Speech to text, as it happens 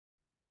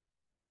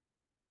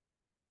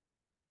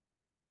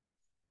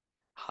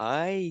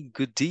Hi,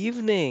 good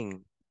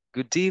evening.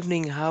 Good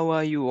evening. How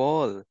are you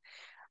all?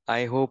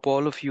 I hope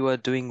all of you are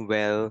doing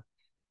well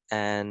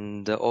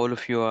and all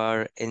of you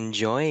are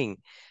enjoying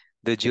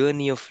the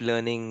journey of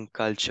learning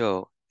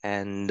culture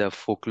and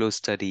folklore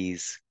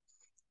studies,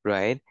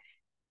 right?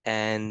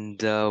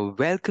 And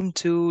welcome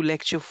to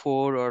lecture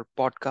 4 or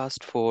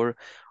podcast 4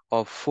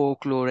 of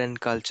folklore and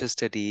culture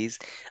studies.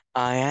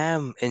 I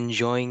am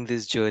enjoying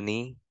this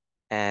journey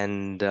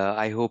and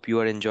I hope you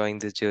are enjoying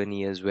this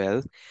journey as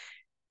well.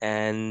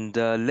 And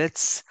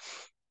let's,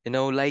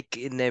 like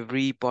in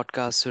every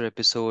podcast or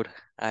episode,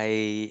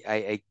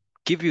 I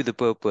give you the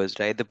purpose,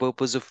 right? The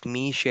purpose of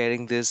me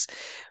sharing this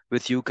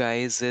with you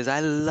guys is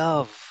I'm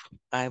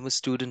a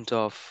student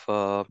of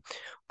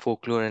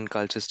folklore and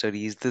culture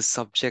studies. This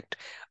subject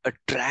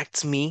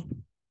attracts me,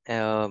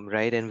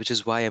 right? And which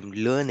is why I'm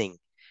learning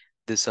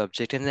this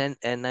subject and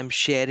I'm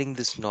sharing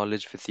this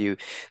knowledge with you.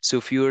 So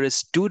if you're a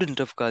student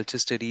of culture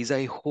studies,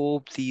 I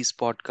hope these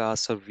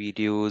podcasts or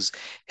videos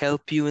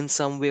help you in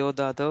some way or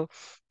the other.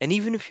 And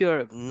even if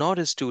you're not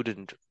a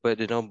student,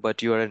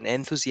 but you're an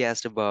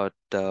enthusiast about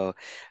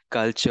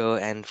culture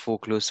and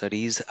folklore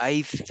studies,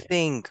 I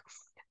think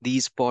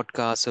these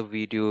podcasts or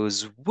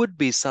videos would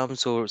be some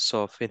source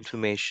of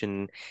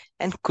information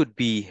and could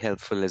be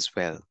helpful as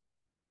well.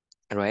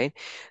 Right.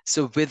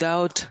 So,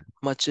 without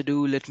much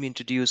ado, let me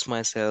introduce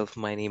myself.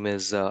 My name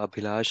is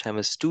Abhilash. I'm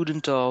a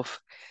student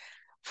of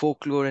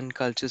folklore and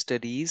culture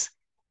studies.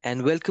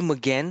 And welcome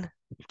again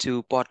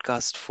to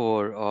podcast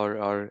 4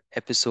 or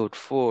episode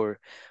 4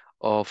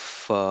 of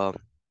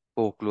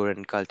folklore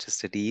and culture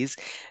studies.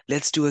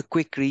 Let's do a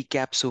quick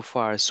recap so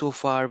far. So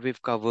far,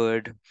 we've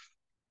covered,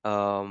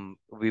 let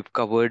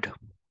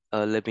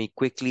me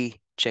quickly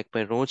check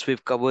my notes.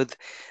 We've covered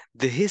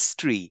the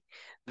history,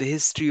 the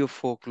history of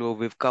folklore.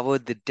 We've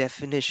covered the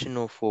definition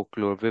of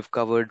folklore. We've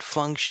covered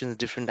functions,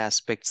 different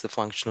aspects, the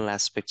functional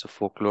aspects of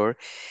folklore.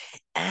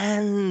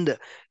 And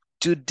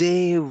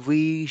today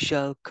we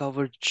shall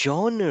cover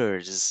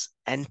genres.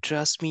 And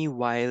trust me,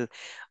 while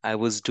I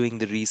was doing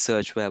the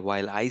research,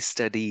 while I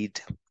studied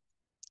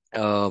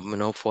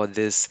for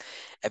this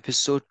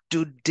episode.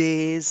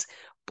 Today's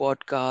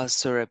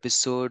podcast or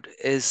episode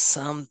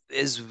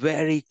is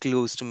very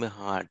close to my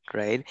heart,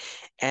 right?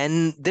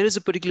 And there is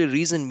a particular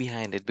reason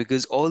behind it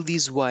because all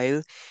these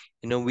while,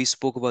 we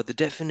spoke about the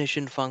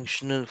definition,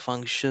 functional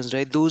functions,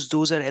 right?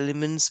 Those are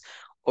elements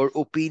or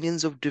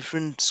opinions of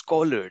different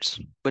scholars.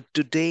 But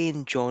today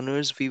in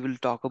genres, we will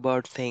talk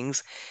about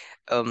things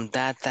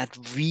that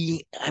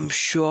we I'm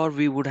sure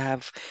we would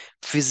have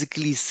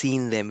physically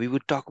seen them. We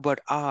would talk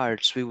about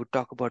arts, we would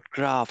talk about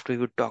craft, we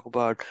would talk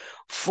about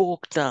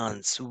folk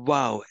dance.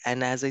 Wow.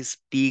 And as I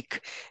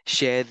speak,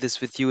 share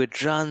this with you,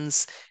 it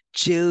runs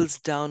chills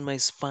down my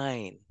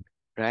spine.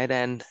 Right.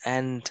 And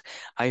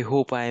I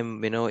hope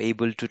I'm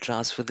able to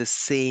transfer the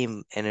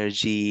same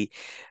energy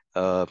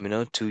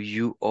to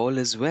you all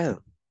as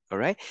well. All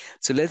right.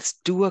 So let's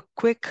do a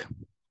quick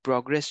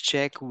progress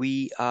check.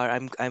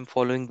 I'm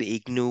following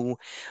the IGNU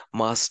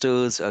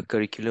Masters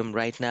curriculum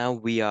right now.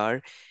 We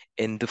are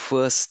in the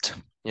first,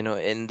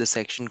 in the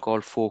section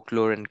called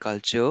Folklore and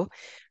Culture,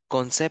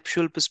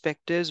 Conceptual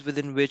Perspectives,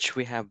 within which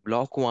we have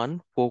Block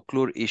 1,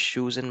 Folklore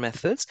Issues and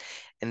Methods,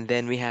 and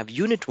then we have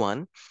Unit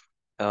 1,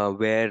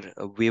 where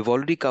we've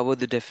already covered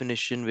the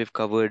definition, we've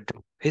covered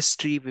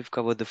history, we've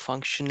covered the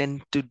function,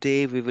 and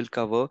today we will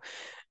cover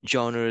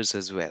genres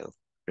as well,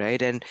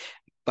 right? And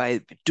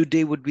by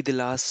today would be the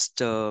last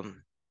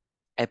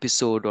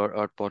episode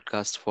or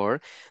podcast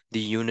for the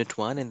unit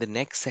one, and the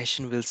next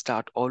session will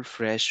start all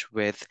fresh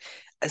with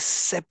a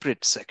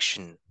separate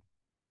section.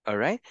 All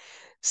right.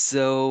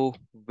 So,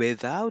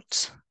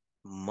 without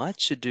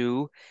much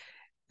ado,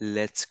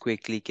 let's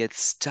quickly get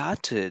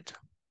started.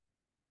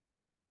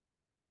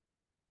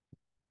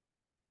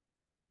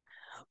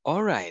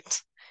 All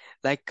right.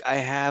 Like I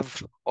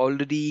have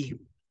already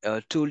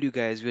told you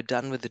guys, we're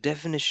done with the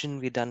definition,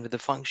 we're done with the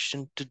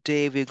function.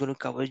 Today, we're going to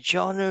cover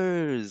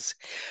genres.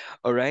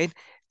 All right.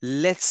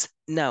 Let's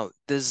now,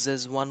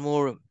 there's one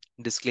more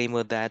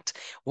disclaimer that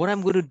what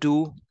I'm going to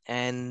do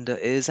and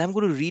is I'm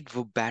going to read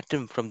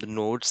verbatim from the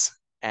notes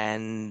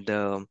and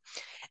I'm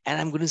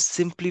going to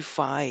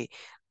simplify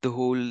the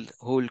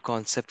whole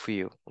concept for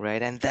you,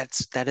 right? And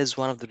that is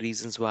one of the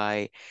reasons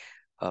why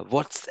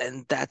what's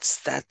and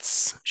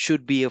that's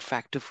should be a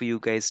factor for you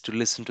guys to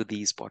listen to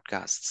these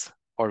podcasts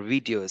or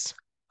videos.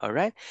 All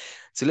right.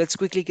 So let's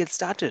quickly get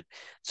started.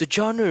 So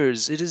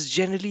genres, it is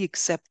generally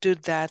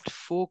accepted that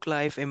folk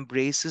life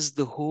embraces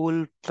the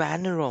whole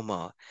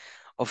panorama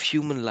of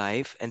human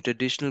life and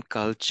traditional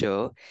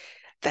culture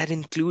that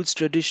includes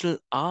traditional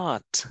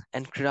art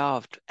and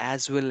craft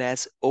as well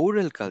as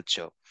oral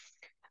culture.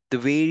 The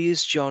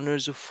various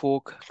genres of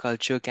folk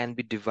culture can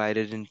be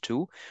divided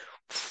into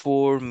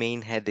four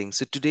main headings.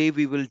 So today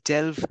we will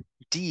delve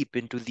deep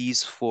into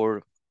these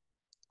four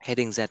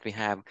headings that we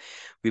have.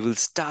 We will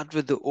start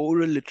with the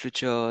oral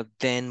literature,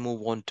 then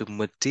move on to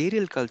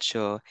material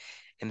culture,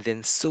 and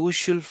then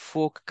social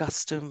folk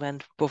custom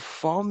and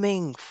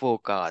performing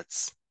folk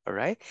arts. All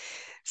right.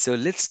 So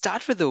let's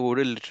start with the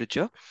oral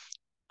literature.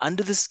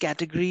 Under this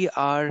category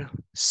are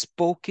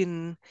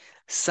spoken,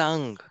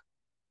 sung,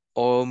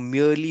 or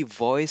merely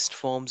voiced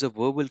forms of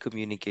verbal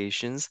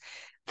communications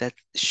that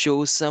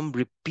show some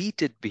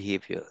repeated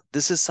behavior.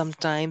 This is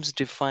sometimes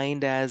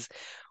defined as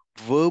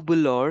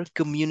verbal or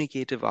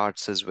communicative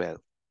arts as well,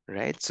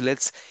 right? So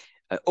let's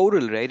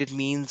oral, right? It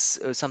means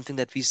something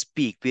that we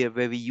speak, where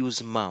we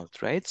use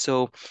mouth, right?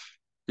 So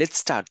let's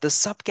start the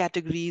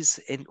subcategories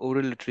in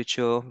oral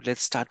literature.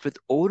 Let's start with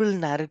oral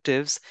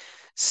narratives,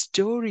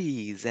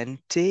 stories, and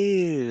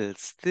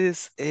tales.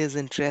 This is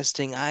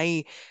interesting.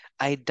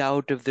 I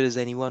doubt if there is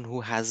anyone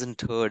who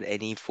hasn't heard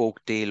any folk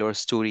tale or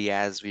story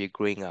as we're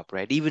growing up,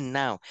 right? Even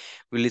now,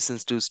 we listen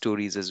to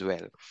stories as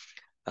well.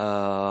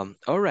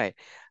 All right.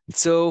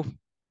 So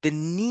the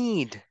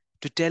need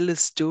to tell a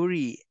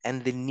story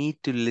and the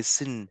need to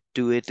listen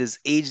to it is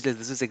ageless.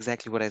 This is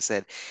exactly what I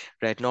said,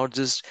 right? Not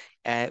just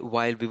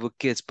while we were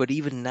kids, but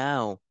even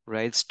now,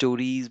 right?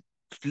 Stories,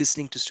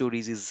 listening to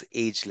stories is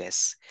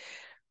ageless.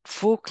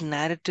 Folk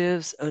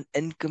narratives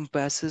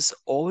encompasses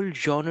all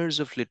genres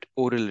of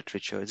oral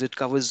literature. It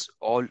covers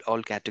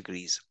all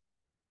categories.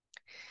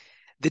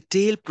 The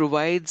tale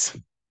provides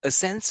a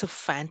sense of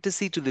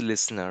fantasy to the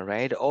listener,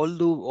 right?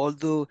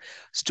 Although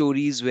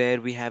stories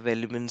where we have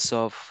elements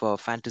of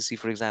fantasy,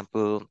 for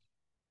example,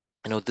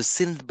 the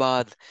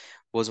Sindbad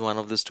was one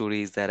of the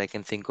stories that I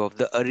can think of.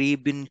 The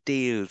Arabian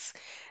Tales,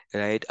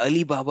 right?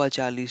 Ali Baba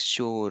Charlie's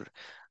Chore,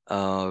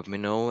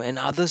 and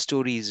other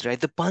stories, right?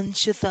 The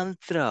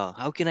Panchatantra.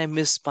 How can I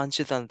miss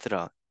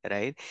Panchatantra?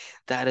 Right,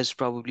 that is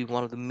probably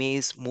one of the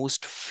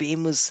most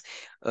famous,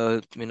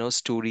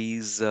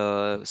 story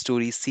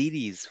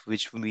series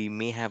which we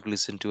may have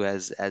listened to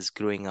as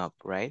growing up,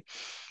 right?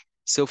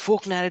 So,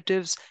 folk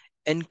narratives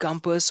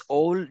encompass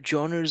all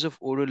genres of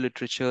oral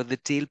literature. The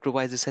tale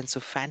provides a sense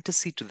of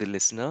fantasy to the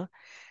listener.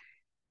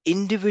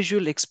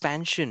 Individual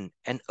expansion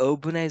and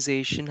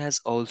urbanization has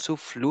also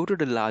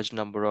floated a large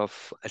number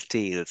of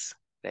tales,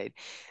 right?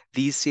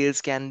 These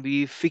tales can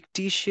be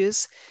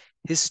fictitious,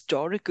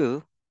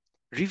 historical,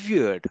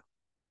 revered,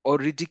 or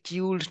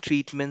ridiculed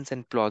treatments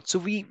and plots. So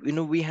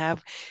we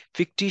have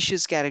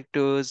fictitious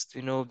characters,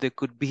 there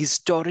could be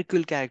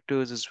historical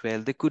characters as well.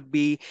 There could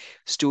be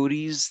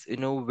stories,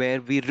 where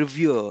we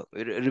revere.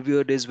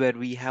 Revered is where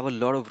we have a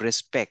lot of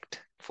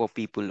respect for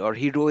people, or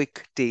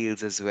heroic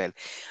tales as well.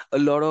 A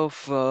lot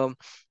of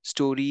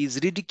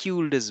stories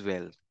ridiculed as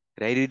well,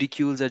 right?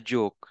 Ridicules are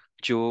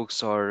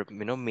jokes, or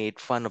made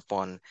fun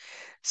upon.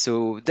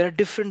 So there are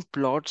different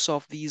plots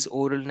of these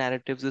oral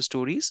narratives or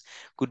stories.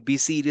 Could be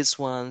serious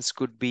ones,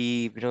 could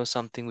be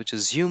something which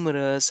is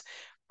humorous,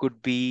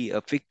 could be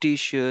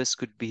fictitious,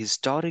 could be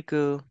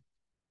historical,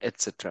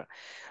 etc.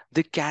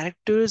 The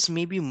characters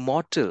may be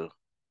mortal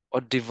or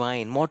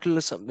divine. Mortal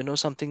is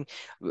something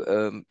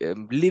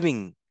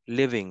living,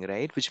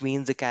 right? Which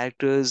means the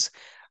characters,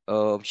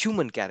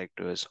 human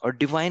characters, or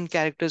divine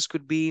characters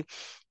could be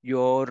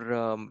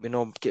your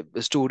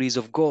stories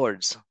of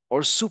gods,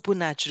 or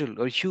supernatural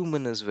or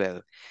human as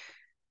well.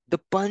 The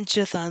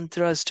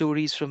Panchatantra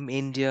stories from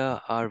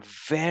India are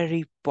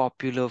very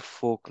popular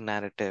folk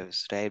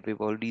narratives, right?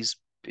 We've already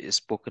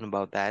spoken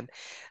about that.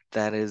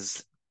 That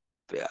is,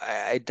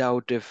 I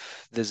doubt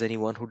if there's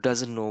anyone who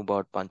doesn't know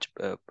about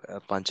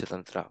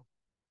Panchatantra,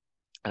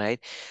 right?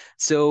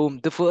 So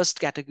the first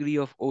category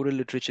of oral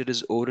literature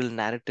is oral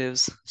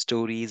narratives,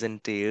 stories,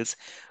 and tales.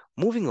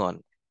 Moving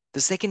on,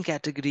 the second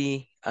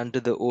category under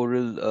the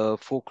oral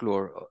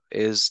folklore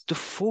is the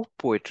folk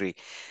poetry.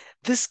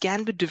 This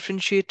can be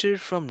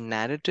differentiated from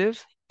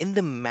narrative in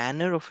the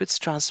manner of its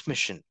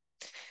transmission.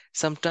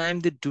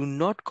 Sometimes they do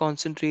not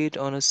concentrate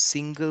on a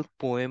single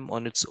poem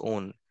on its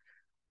own.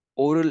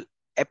 Oral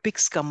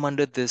epics come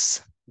under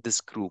this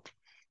group.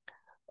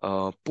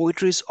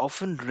 Poetry is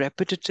often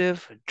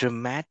repetitive,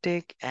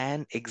 dramatic,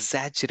 and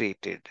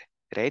exaggerated.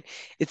 Right?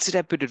 It's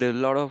repetitive. A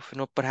lot of,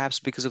 perhaps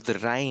because of the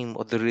rhyme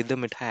or the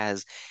rhythm it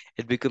has,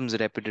 it becomes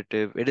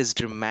repetitive. It is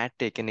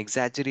dramatic, and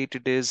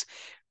exaggerated is,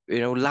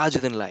 larger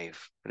than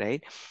life.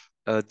 Right?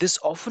 This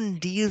often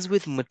deals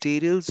with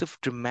materials of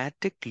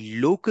dramatic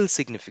local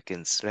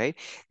significance, right?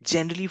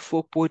 Generally,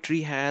 folk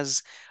poetry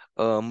has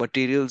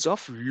materials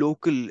of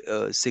local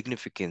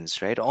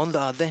significance, right? On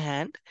the other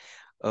hand,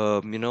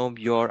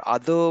 your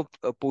other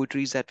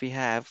poetries that we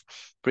have,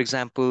 for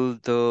example,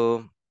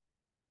 the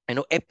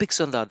epics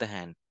on the other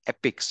hand,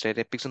 epics, right?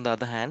 Epics on the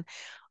other hand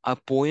are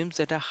poems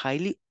that are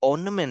highly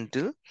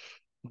ornamental,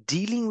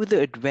 dealing with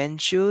the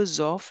adventures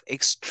of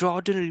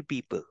extraordinary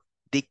people.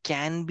 They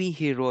can be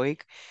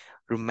heroic,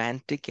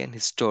 romantic, and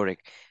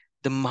historic.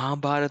 The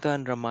Mahabharata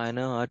and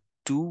Ramayana are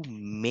two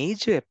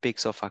major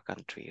epics of our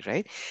country,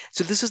 right?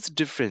 So this is the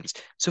difference.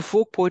 So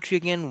folk poetry,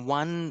 again,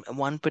 one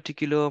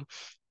particular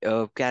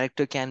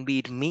character can be,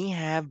 it may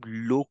have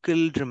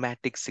local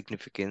dramatic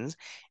significance,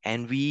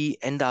 and the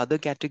other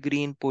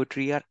category in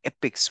poetry are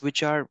epics,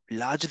 which are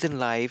larger than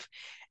life,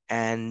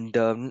 and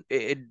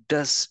it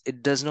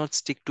does not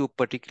stick to a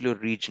particular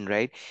region,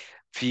 right?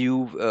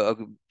 Few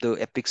the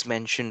epics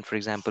mentioned, for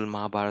example,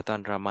 Mahabharata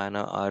and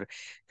Ramayana, are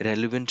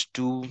relevant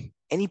to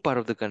any part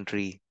of the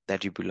country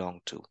that you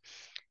belong to.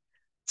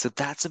 So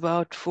that's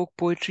about folk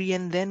poetry.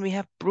 And then we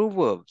have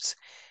proverbs.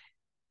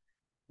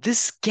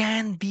 This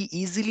can be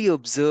easily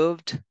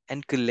observed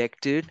and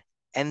collected,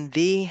 and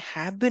they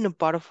have been a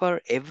part of our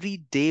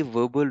everyday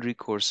verbal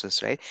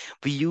recourses, right?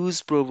 We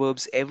use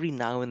proverbs every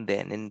now and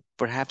then, and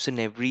perhaps in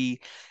every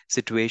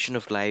situation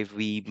of life,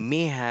 we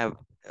may have,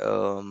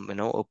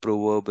 a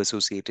proverb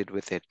associated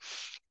with it.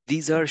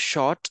 These are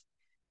short,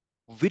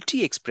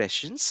 witty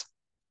expressions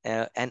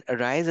and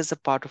arise as a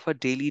part of our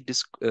daily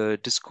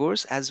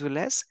discourse as well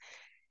as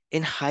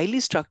in highly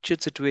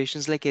structured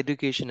situations like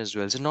education as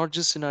well. So not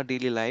just in our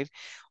daily life,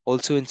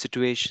 also in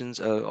situations,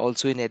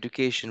 also in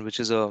education,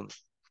 which is a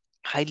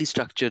highly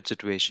structured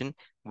situation,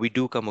 we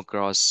do come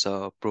across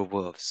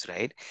proverbs,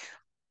 right?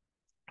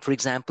 For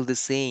example, the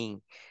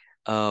saying,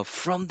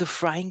 from the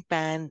frying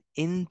pan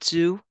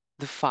into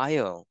the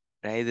fire,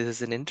 right? This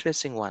is an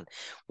interesting one.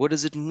 What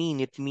does it mean?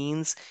 It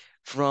means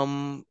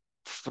from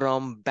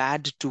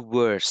bad to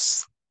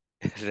worse,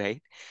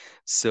 right?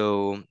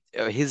 So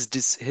his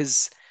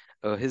decision,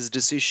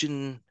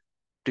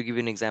 to give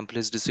you an example,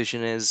 his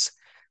decision is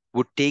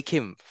would take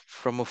him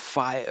from a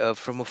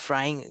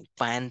frying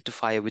pan to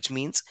fire, which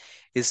means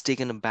he's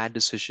taken a bad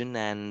decision,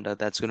 and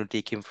that's going to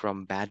take him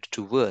from bad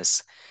to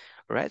worse,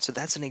 right? So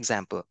that's an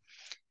example.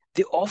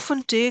 They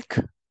often take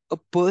a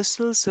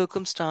personal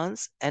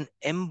circumstance and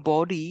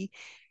embody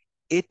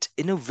it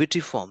in a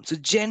witty form. So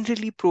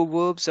generally,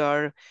 proverbs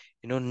are,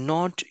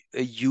 not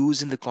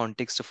used in the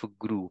context of a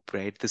group,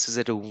 right? This is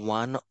at a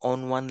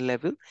one-on-one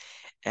level,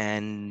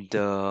 and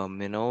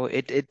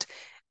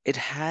it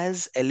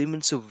has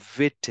elements of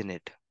wit in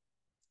it,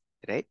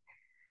 right?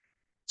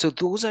 So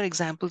those are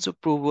examples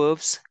of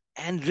proverbs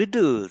and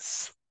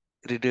riddles.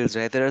 Riddles,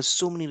 right? There are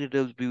so many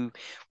riddles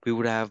we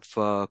would have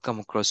come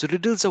across. So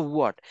riddles are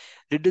what?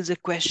 Riddles are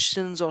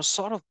questions or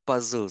sort of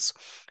puzzles.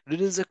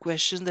 Riddles are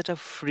questions that are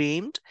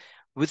framed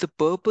with the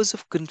purpose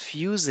of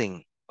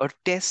confusing or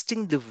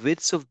testing the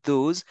wits of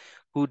those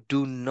who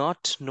do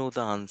not know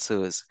the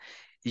answers.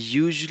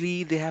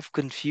 Usually they have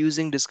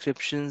confusing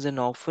descriptions and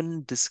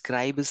often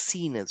describe a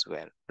scene as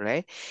well,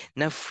 right?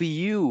 Now for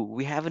you,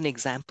 we have an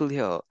example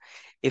here.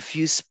 If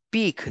you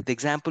speak, the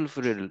example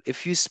for riddle,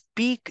 if you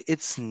speak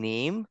its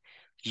name,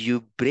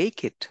 you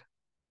break it.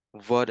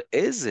 What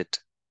is it?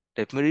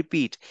 Let me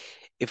repeat.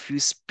 If you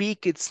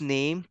speak its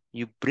name,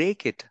 you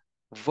break it.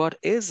 What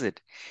is it?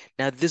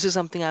 Now, this is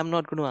something I'm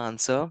not going to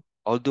answer,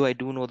 although I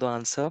do know the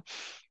answer.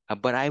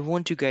 But I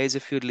want you guys,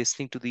 if you're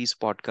listening to these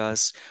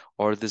podcasts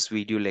or this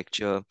video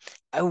lecture,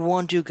 I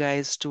want you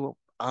guys to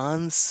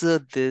answer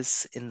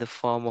this in the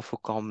form of a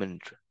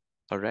comment.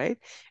 All right?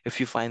 If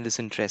you find this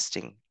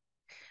interesting.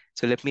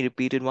 So let me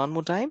repeat it one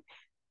more time.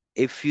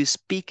 If you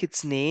speak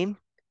its name,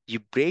 you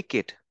break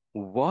it.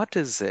 What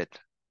is it?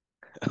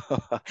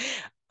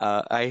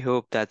 I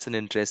hope that's an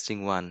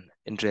interesting one,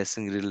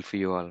 interesting riddle for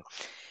you all.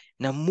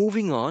 Now,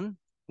 moving on,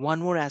 one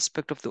more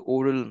aspect of the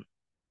oral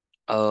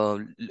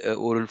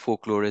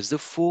folklore is the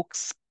folk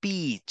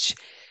speech.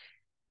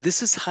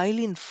 This is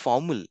highly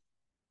informal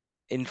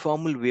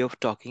way of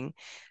talking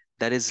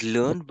that is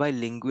learned by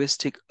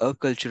linguistic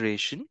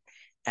acculturation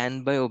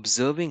and by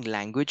observing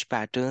language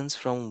patterns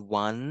from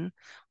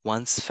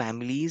one's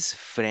families,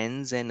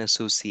 friends, and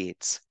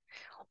associates.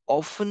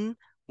 Often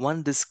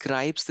one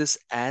describes this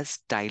as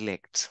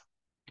dialects.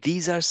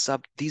 These are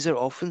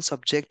often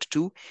subject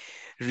to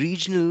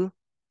regional,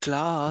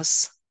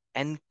 class,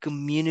 and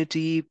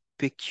community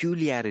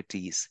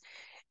peculiarities.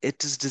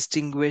 It is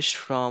distinguished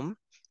from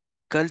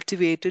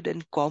cultivated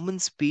and common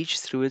speech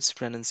through its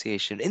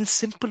pronunciation. In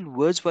simple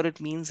words, what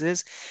it means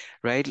is,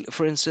 right,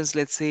 for instance,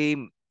 let's say,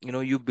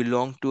 you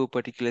belong to a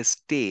particular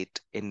state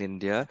in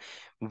India.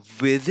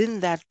 Within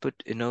that, but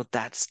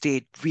that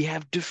state, we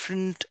have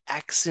different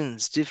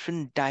accents,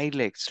 different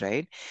dialects,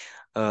 right?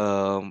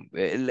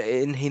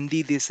 In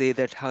Hindi they say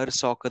that हर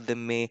 100 कदम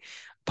में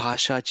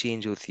भाषा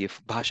change होती है.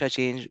 भाषा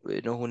change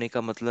होने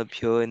का मतलब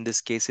here in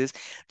this case is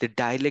the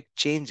dialect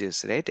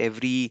changes, right,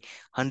 every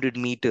 100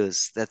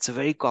 meters. That's a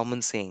very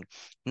common saying,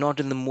 not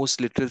in the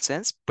most literal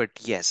sense, but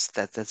yes,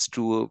 that's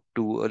true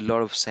to a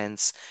lot of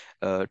sense,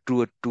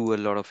 to a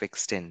lot of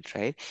extent,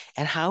 right?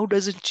 And how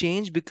does it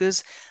change?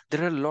 Because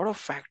there are a lot of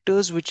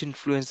factors which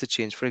influence the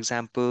change. For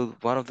example,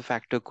 one of the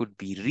factor could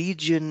be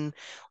region,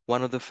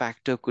 one of the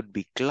factor could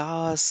be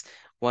class,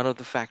 one of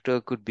the factor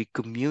could be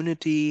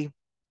community,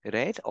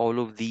 right? All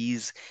of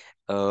these,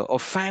 or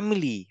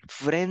family,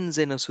 friends,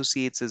 and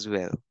associates as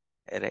well,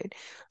 right?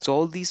 So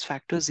all these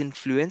factors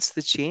influence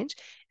the change,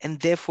 and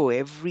therefore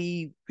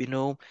every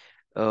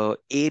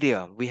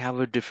area we have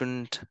a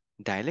different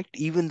dialect,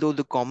 even though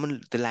the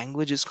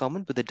language is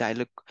common, but the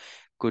dialect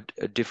could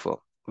differ,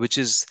 which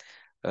is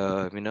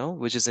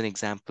which is an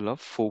example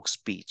of folk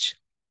speech.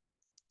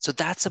 So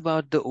that's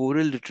about the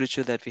oral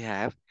literature that we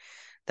have.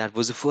 That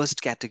was the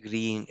first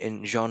category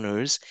in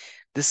genres.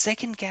 The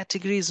second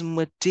category is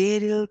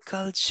material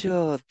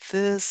culture.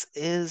 This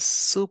is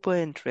super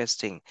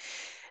interesting.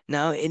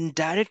 Now, in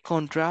direct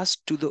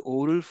contrast to the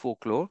oral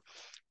folklore,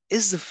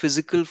 is the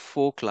physical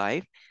folk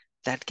life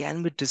that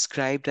can be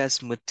described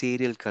as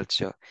material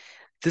culture.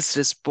 This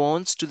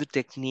responds to the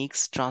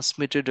techniques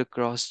transmitted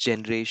across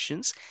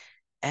generations,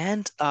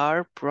 and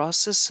our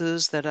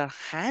processes that are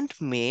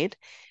handmade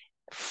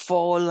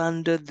fall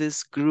under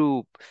this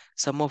group.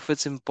 Some of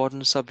its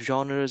important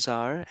subgenres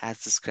are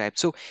as described.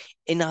 So,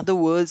 in other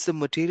words, the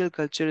material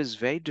culture is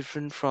very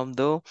different from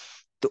the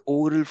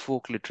oral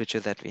folk literature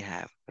that we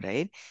have,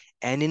 right?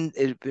 And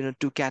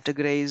to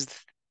categorize,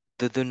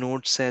 the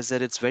note says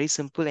that it's very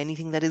simple.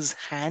 Anything that is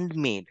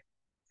handmade,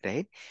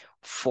 right,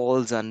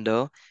 falls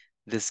under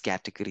this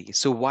category.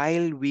 So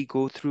while we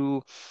go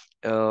through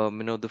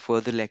the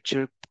further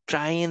lecture,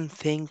 try and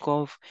think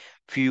of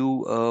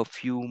few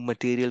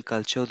material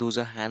culture those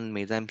are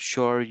handmade. I'm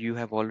sure you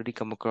have already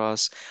come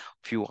across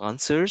few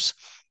answers.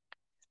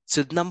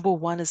 So number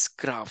one is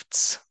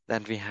crafts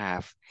that we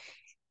have.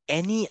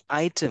 Any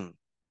item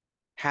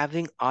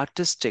having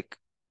artistic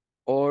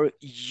or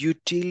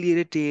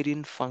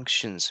utilitarian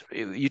functions.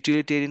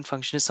 Utilitarian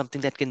function is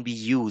something that can be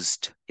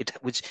used.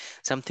 Which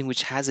something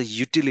which has a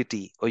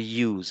utility or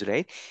use,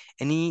 right?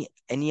 Any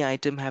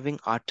item having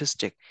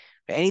artistic,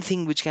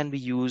 anything which can be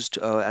used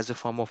as a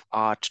form of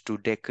art to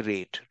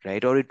decorate,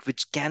 right? Or it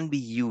which can be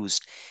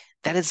used,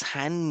 that is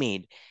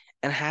handmade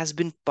and has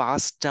been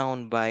passed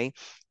down by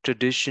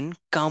tradition,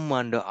 come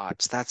under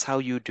arts. That's how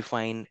you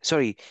define,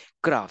 sorry,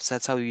 crafts.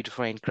 That's how you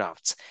define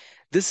crafts.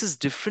 This is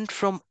different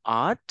from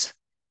art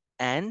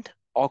and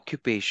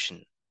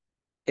occupation.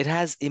 It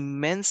has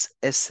immense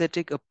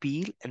aesthetic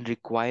appeal and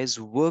requires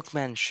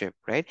workmanship,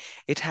 right?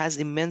 It has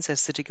immense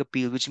aesthetic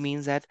appeal, which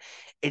means that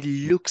it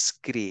looks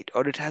great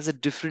or it has a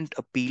different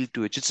appeal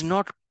to it. It's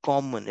not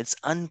common, it's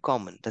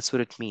uncommon. That's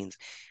what it means.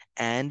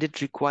 And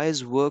it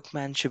requires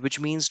workmanship, which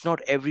means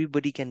not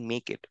everybody can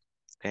make it,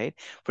 right?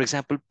 For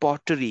example,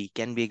 pottery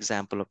can be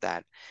example of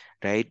that,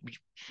 right?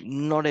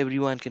 Not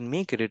everyone can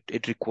make it.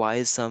 It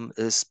requires some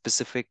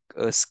specific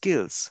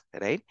skills,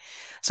 right?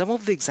 Some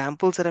of the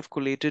examples that I've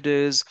collated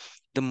is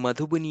the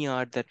Madhubani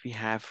art that we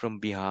have from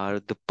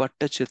Bihar, the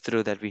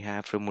Pattachitra that we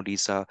have from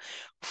Odisha,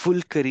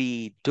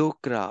 Fulkari,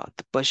 Dokra,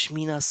 the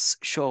Pashmina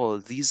shawl.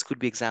 These could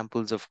be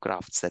examples of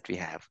crafts that we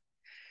have.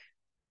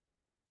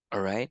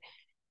 All right.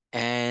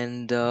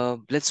 And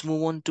let's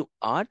move on to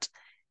art.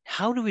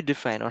 How do we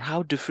define, or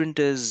how different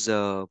is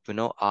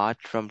art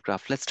from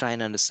craft? Let's try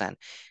and understand,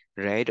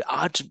 right?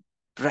 Art,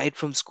 right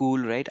from school,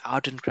 right?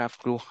 Art and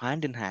craft go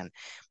hand in hand,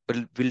 but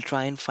we'll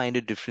try and find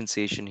a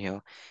differentiation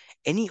here.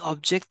 Any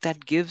object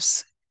that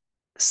gives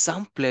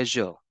some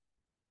pleasure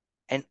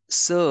and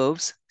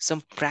serves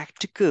some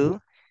practical,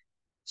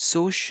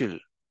 social,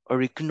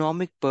 or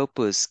economic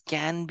purpose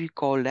can be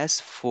called as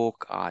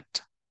folk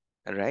art.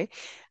 All right.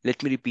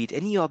 Let me repeat.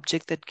 Any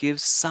object that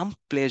gives some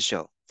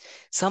pleasure,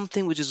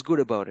 something which is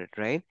good about it,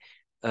 right?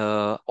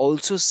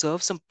 Also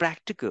serves some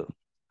practical,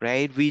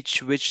 right?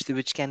 Which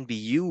can be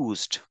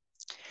used,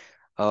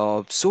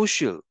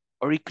 social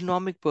or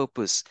economic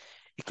purpose.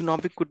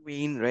 Economic could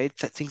mean, right,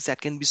 things that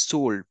can be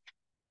sold.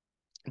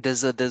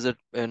 There's a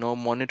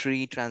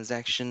monetary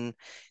transaction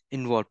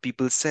involved.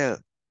 People sell,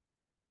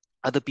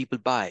 other people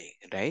buy,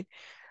 right?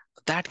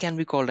 That can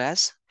be called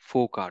as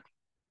folk art.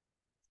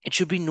 It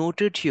should be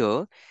noted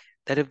here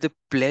that if the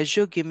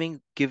pleasure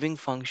giving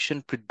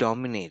function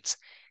predominates,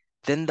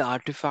 then the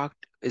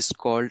artifact is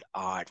called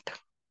art,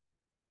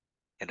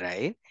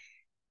 right?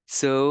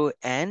 So,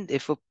 and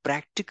if a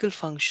practical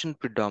function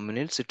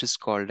predominates, it is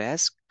called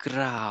as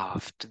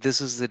craft.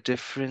 This is the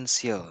difference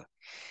here,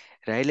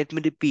 right? Let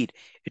me repeat.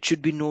 It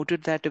should be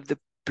noted that if the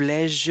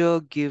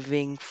pleasure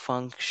giving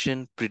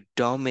function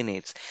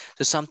predominates,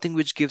 so something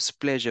which gives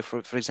pleasure,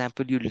 for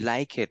example, you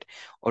like it,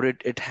 or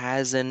it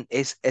has an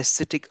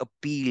aesthetic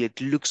appeal, it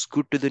looks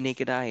good to the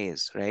naked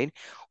eyes, right?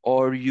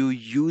 Or you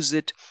use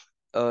it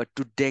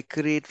to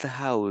decorate the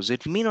house.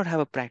 It may not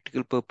have a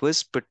practical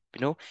purpose, but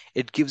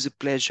it gives a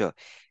pleasure.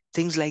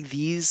 Things like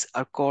these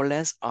are called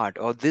as art,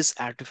 or this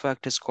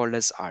artifact is called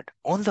as art.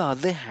 On the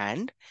other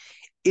hand,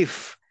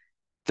 if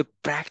the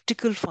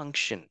practical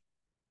function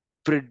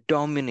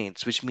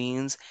predominates, which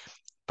means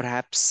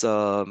perhaps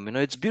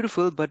it's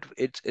beautiful, but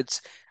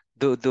it's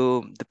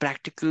the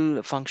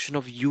practical function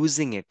of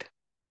using it,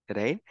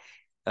 right?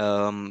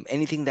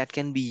 Anything that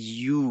can be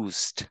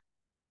used,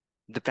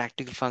 the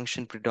practical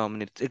function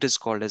predominates. It is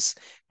called as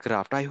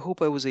craft. I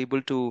hope I was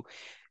able to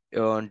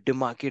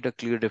demarcate a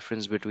clear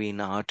difference between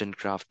art and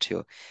craft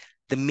here.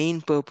 The main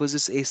purpose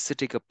is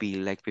aesthetic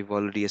appeal, like we've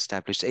already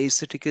established.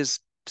 Aesthetic is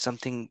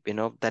something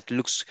that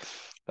looks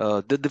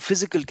the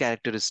physical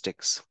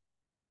characteristics.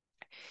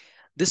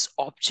 This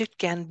object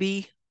can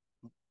be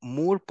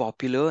more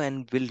popular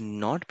and will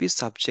not be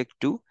subject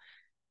to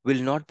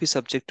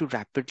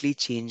rapidly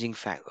changing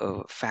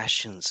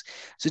fashions.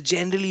 So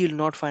generally, you'll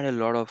not find a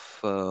lot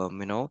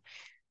of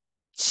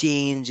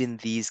change in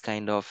these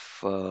kind of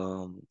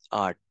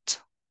art.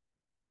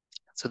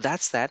 So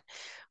that's that.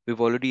 We've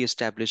already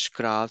established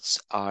crafts,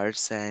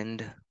 arts,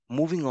 and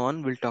moving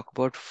on, we'll talk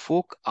about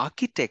folk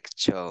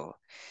architecture.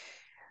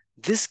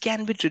 This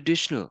can be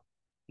traditional.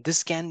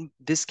 This can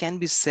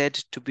be said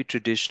to be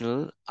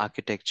traditional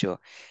architecture.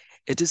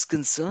 It is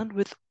concerned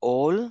with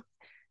all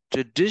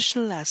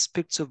traditional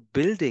aspects of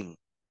building,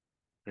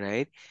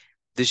 right?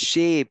 The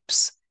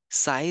shapes,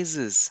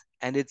 sizes,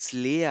 and its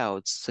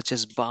layouts, such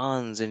as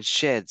barns and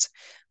sheds,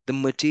 the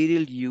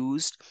material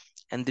used,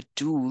 and the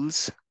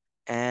tools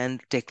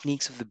and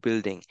techniques of the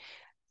building,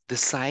 the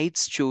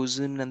sites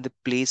chosen and the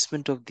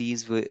placement of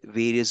these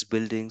various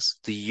buildings,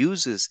 the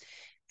uses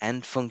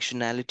and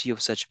functionality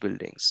of such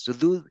buildings. So,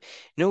 those,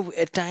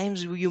 at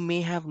times you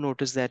may have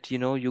noticed that,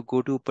 you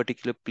go to a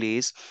particular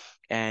place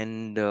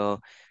and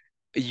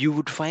you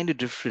would find a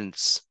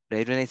difference,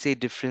 right? When I say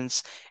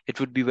difference, it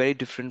would be very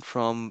different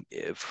from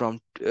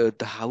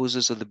the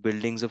houses or the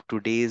buildings of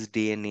today's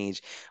day and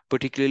age,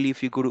 particularly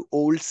if you go to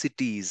old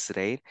cities,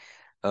 right?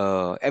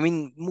 I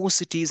mean, most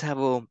cities have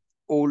a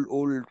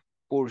old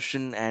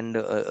portion and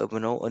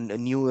a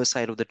newer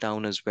side of the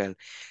town as well.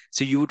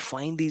 So you would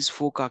find these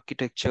folk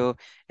architecture,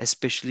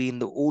 especially in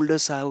the older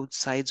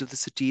sides of the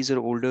cities or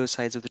older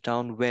sides of the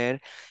town, where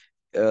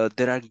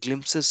there are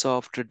glimpses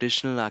of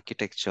traditional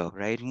architecture,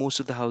 right? Most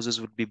of the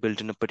houses would be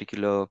built in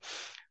a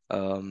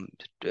um,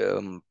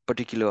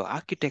 particular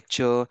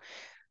architecture.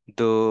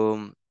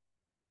 The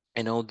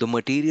the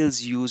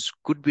materials used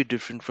could be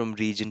different from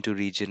region to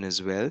region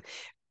as well.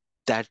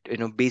 That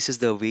bases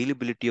the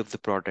availability of the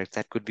product.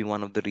 That could be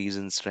one of the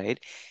reasons, right?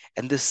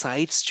 And the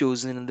sites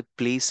chosen and the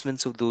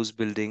placements of those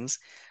buildings,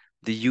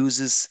 the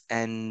uses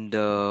and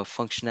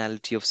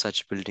functionality of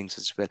such buildings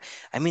as well.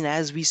 I mean,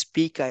 as we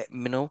speak, I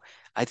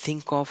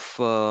think of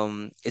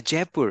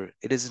Jaipur.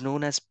 It is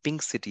known as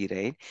Pink City,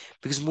 right?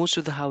 Because most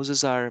of the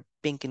houses are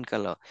pink in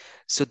color.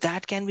 So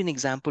that can be an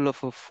example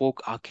of a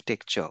folk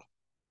architecture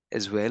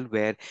as well,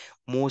 where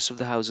most of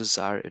the houses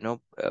are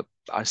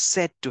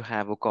said to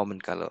have a common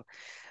color.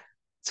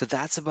 So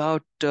that's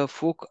about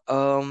folk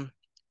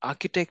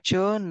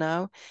architecture.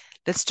 Now,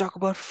 let's talk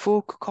about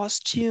folk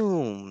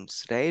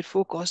costumes, right?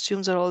 Folk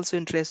costumes are also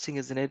interesting,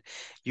 isn't it?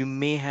 You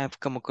may have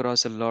come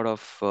across a lot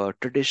of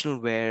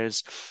traditional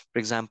wears. For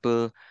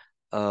example,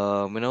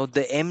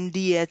 the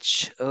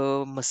MDH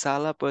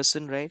masala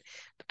person, right?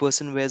 The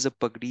person wears a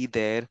pagdi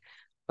there.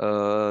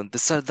 The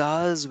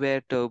Sardars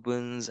wear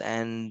turbans,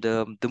 and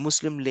the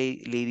Muslim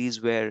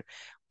ladies wear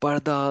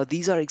parda.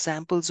 These are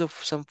examples of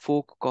some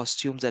folk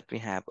costumes that we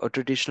have, or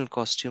traditional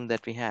costume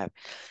that we have.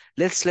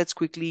 Let's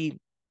quickly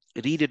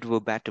read it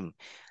verbatim.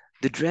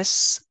 The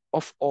dress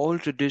of all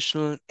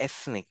traditional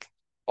ethnic,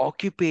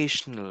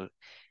 occupational,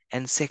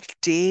 and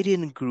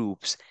sectarian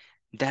groups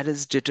that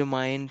is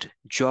determined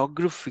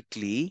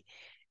geographically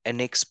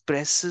and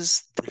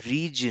expresses the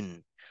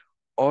region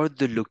or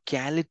the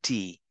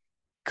locality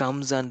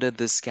comes under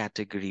this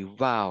category.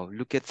 Wow,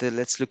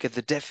 let's look at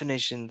the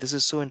definition. This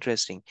is so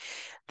interesting.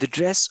 The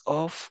dress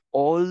of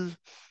all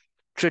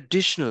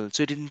traditional,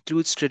 so it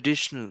includes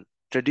tradition,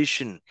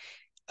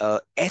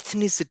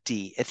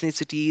 ethnicity.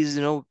 Ethnicity is,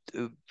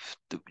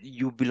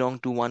 you belong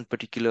to one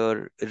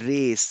particular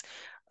race,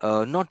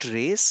 not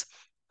race,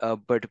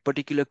 but a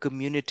particular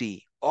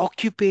community.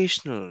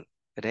 Occupational,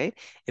 right?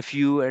 If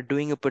you are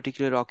doing a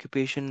particular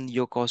occupation,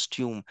 your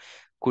costume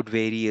could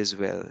vary as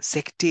well.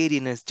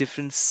 Sectarian is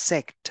different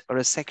sect or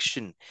a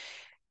section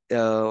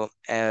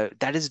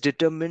that is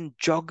determined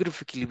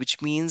geographically,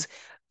 which means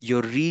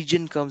your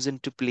region comes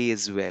into play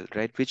as well,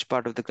 right? Which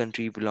part of the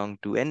country you belong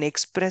to, and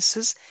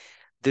expresses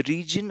the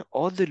region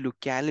or the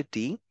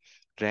locality,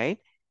 right,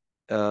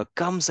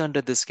 comes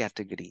under this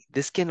category.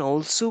 This can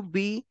also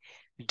be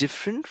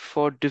different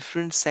for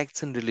different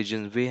sects and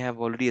religions. We have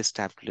already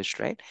established,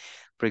 right?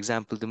 For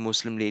example, the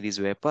Muslim ladies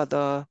wear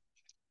pada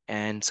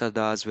and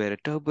Sardars wear a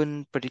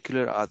turban.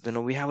 Particular,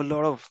 we have a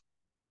lot of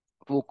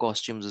folk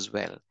costumes as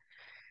well.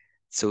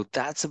 So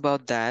that's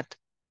about that.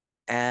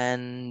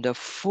 And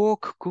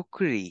folk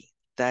cookery.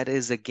 That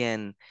is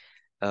again,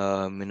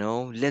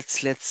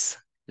 let's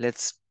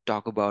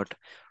talk about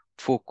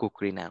folk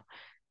cookery now.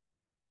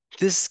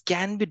 This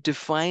can be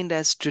defined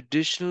as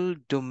traditional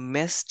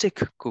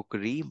domestic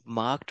cookery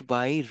marked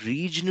by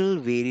regional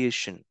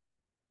variation,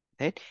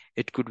 right?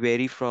 It could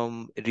vary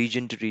from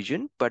region to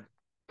region, but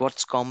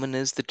what's common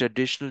is the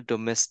traditional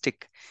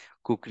domestic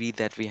cookery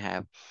that we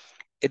have.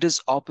 It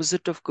is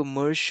opposite of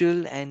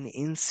commercial and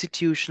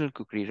institutional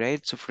cookery,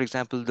 right? So for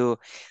example, the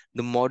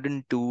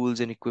modern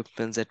tools and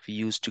equipments that we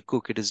use to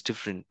cook, it is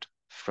different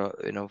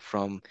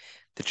from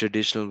the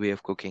traditional way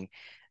of cooking.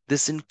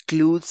 This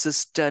includes the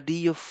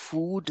study of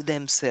food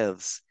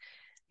themselves,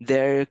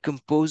 their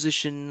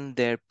composition,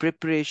 their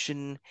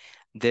preparation,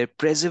 their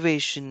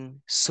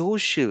preservation,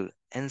 social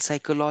and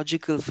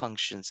psychological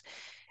functions.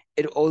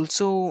 It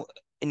also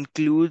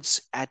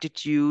includes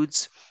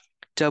attitudes,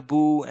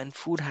 taboo, and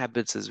food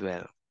habits as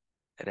well,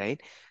 right?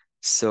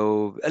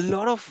 So a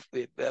lot of,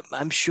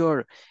 I'm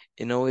sure,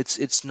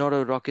 it's not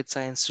a rocket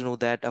science to know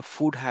that our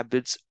food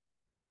habits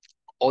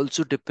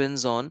also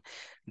depends on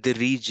the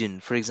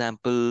region. For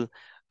example,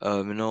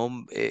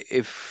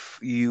 if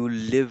you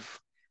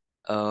live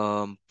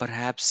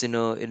perhaps in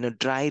a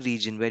dry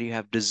region where you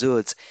have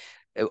deserts,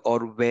 or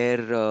where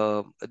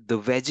the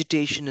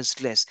vegetation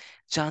is less,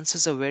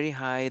 chances are very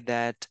high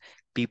that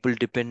people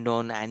depend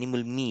on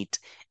animal meat.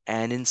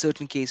 And in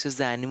certain cases,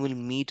 the animal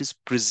meat is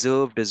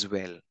preserved as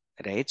well,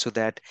 right? So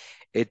that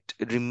It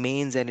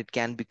remains and it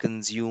can be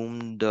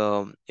consumed,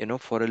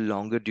 for a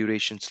longer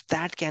duration. So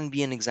that can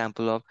be an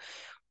example of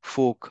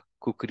folk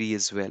cookery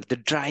as well. The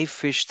dry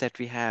fish that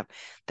we have,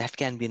 that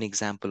can be an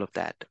example of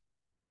that,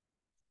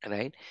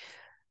 right?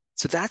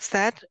 So that's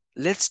that.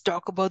 Let's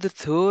talk about the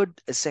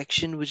third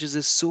section, which is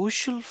a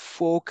social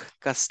folk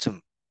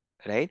custom,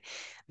 right?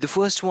 The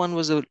first one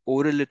was a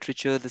oral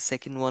literature, the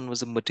second one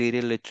was a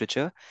material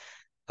literature,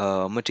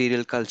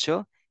 material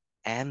culture,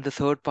 and the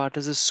third part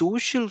is a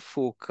social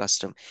folk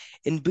custom.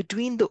 In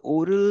between the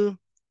oral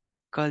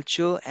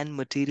culture and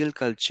material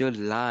culture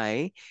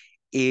lie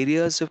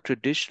areas of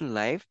traditional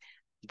life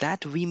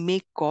that we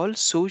may call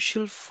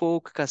social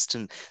folk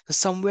custom. So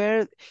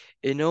somewhere,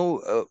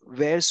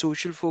 where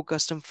social folk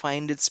custom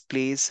find its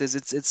place is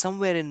it's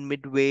somewhere in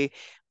midway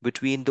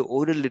between the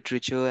oral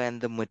literature and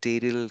the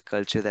material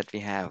culture that we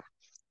have,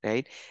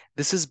 right?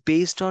 This is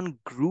based on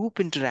group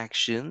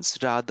interactions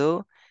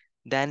rather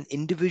than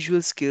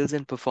individual skills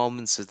and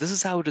performances. This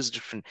is how it is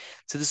different.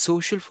 So the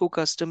social folk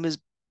custom is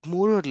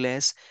more or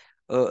less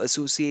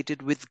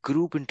associated with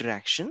group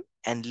interaction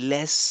and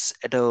less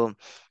at a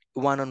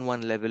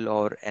one-on-one level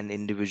or an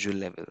individual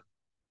level.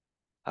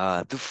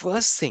 The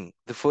first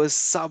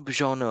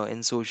subgenre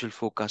in social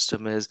folk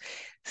custom is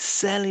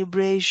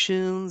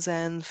celebrations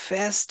and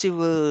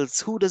festivals.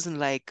 Who doesn't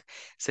like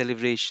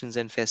celebrations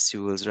and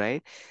festivals,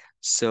 right?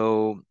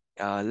 So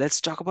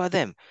let's talk about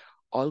them.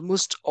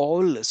 Almost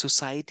all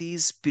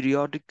societies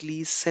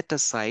periodically set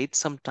aside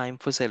some time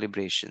for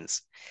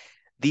celebrations.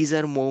 These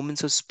are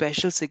moments of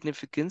special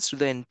significance to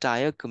the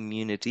entire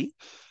community.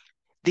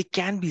 They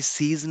can be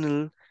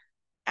seasonal,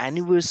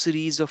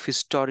 anniversaries of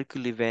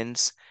historical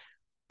events,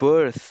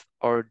 birth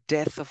or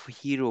death of a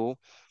hero,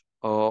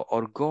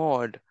 or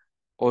god,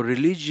 or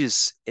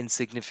religious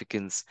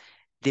insignificance.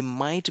 They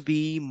might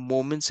be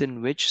moments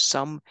in which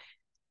some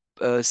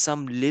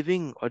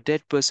living or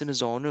dead person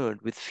is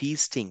honored with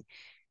feasting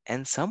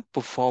and some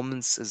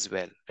performance as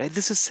well, right?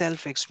 This is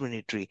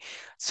self-explanatory.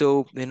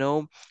 So,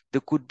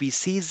 there could be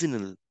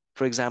seasonal,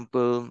 for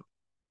example,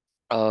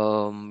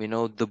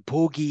 the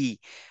bhogi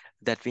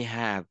that we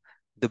have,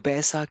 the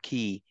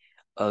Baisakhi,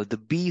 the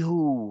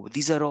Bihu,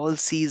 these are all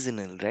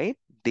seasonal, right?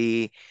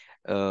 They,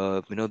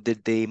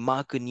 they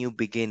mark a new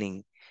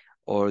beginning,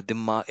 or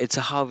it's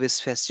a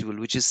harvest festival,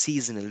 which is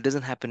seasonal. It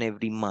doesn't happen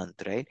every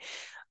month, right?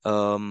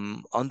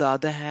 On the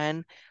other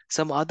hand,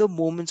 some other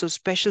moments of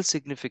special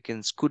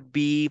significance could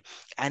be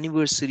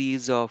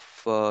anniversaries of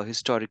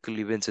historical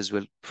events as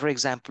well. For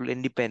example,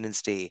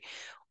 Independence Day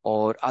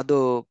or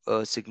other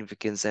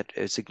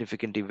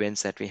significant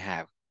events that we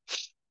have,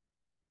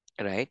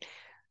 right?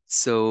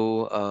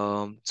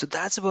 So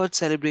that's about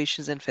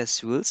celebrations and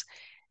festivals.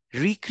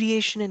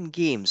 Recreation and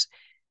games.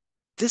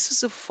 This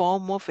is a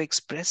form of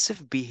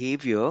expressive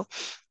behavior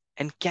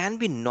and can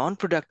be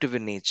non-productive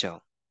in nature.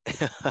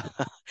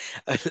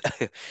 I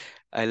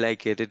I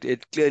like it.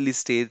 It clearly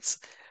states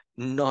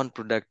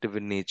non-productive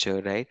in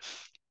nature, right?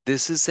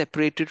 This is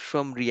separated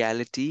from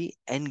reality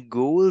and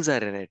goals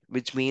are in it,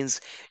 which means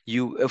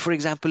for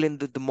example, in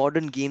the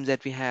modern games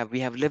that we have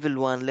level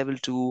 1, level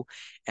 2,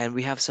 and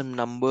we have some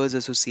numbers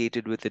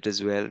associated with it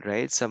as well,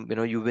 right? Some,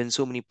 you win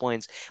so many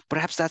points.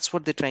 Perhaps that's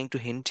what they're trying to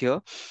hint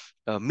here.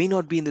 May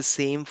not be in the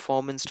same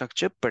form and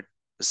structure, but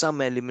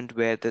some element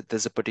where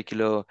there's a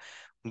particular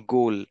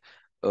goal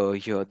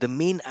here. The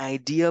main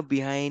idea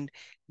behind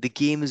the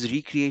game is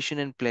recreation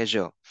and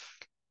pleasure.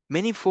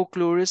 Many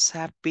folklorists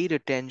have paid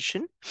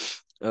attention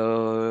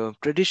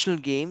traditional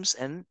games,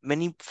 and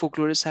many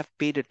folklorists have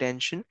paid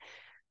attention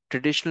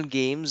traditional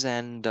games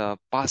and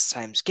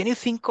pastimes. Can you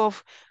think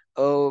of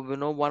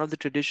one of the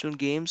traditional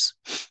games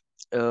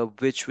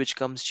which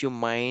comes to your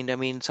mind? I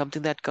mean,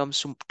 something that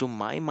comes to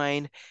my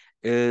mind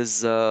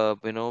is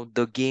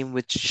the game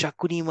which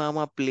Shakuni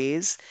Mama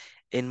plays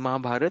in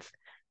Mahabharat,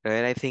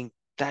 right? I think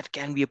that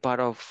can be a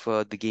part of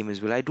the game as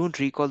well. I don't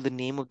recall the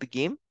name of the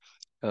game.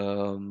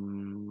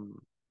 Um,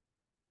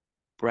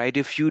 right,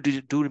 if you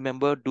do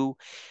remember, do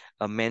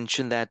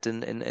mention that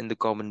in the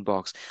comment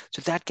box.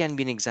 So that can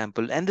be an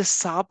example. And the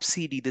Saab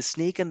CD, the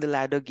snake and the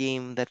ladder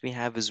game that we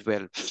have as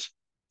well.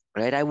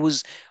 Right, I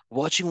was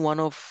watching one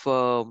of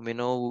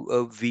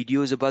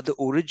videos about the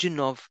origin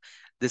of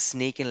the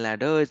snake and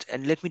ladder,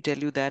 and let me tell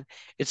you that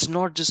it's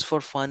not just for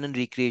fun and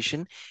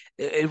recreation.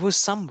 It was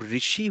some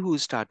rishi who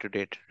started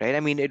it, right? I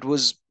mean, it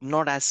was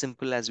not as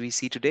simple as we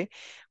see today,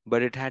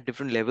 but it had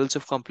different levels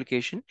of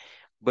complication.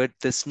 But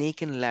the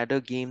snake and ladder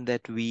game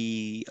that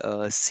we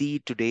see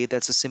today,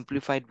 that's a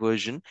simplified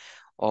version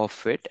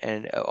of it,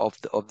 and of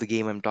the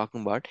game I'm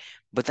talking about.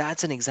 But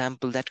that's an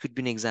example, that could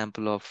be an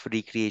example of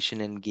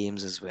recreation and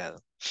games as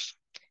well.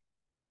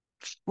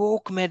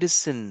 Folk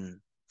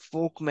medicine.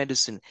 Folk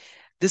medicine.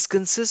 This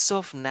consists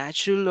of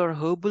natural or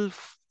herbal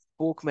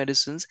folk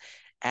medicines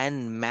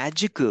and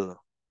magical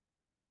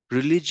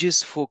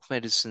religious folk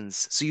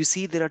medicines. So you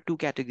see, there are two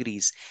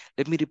categories.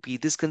 Let me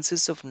repeat. This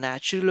consists of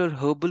natural or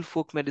herbal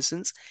folk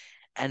medicines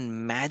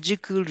and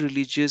magical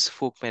religious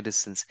folk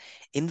medicines.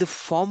 In the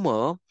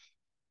former,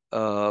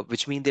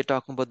 which means they're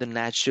talking about the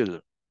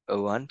natural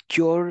one,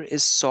 cure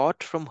is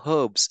sought from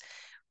herbs,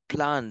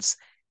 plants,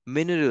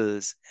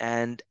 minerals,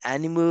 and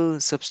animal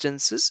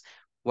substances,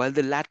 while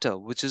the latter,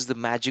 which is the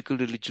magical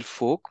religious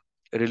folk,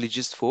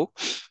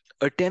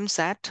 attempts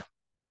at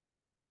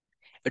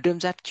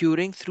attempts at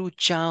curing through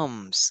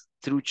charms,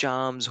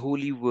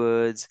 holy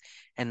words,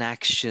 and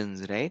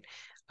actions, right?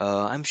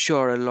 I'm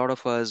sure a lot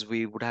of us,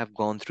 we would have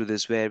gone through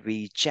this where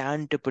we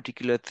chant a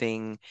particular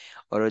thing,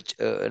 or a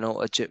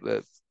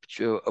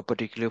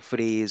particular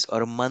phrase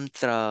or a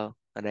mantra,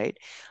 right?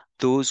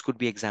 Those could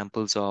be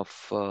examples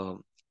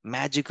of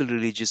magical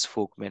religious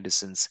folk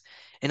medicines.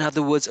 In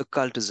other words,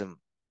 occultism.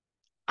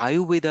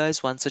 Ayurveda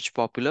is one such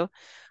popular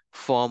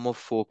form of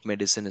folk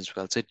medicine as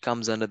well. So it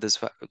comes under this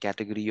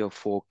category of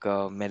folk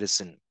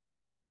medicine.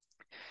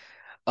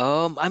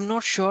 I'm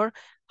not sure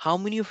how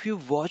many of you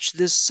watched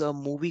this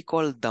movie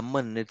called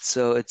Daman. It's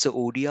a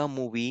ODR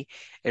movie.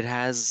 It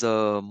has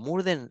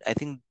more than, I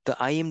think the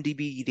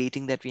IMDb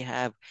rating that we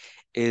have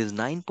is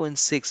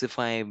 9.6, if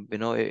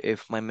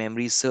if my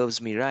memory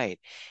serves me right.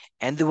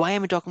 And why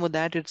am I talking about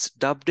that? It's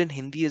dubbed in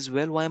Hindi as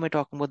well. Why am I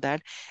talking about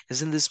that?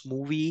 Is in this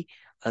movie,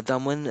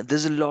 Daman,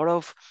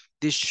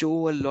 they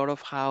show a lot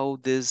of how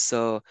this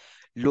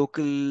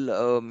local,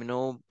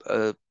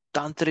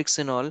 tantrics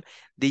and all,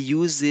 they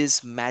use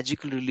these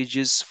magical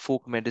religious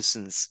folk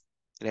medicines,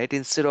 right?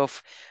 Instead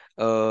of,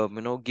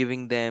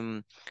 treating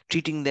them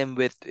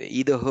with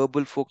either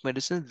herbal folk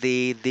medicine,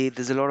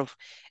 there's a lot of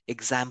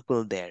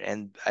example there.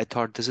 And I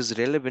thought this is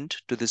relevant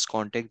to this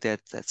context.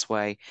 That's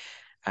why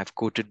I've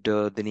quoted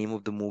the name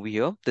of the movie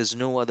here. There's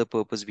no other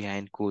purpose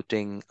behind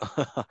quoting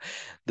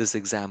this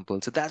example.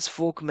 So that's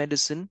folk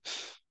medicine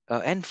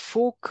and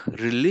folk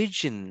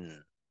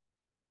religion.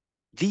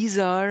 These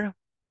are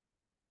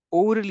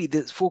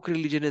this folk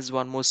religion is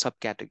one more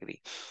subcategory.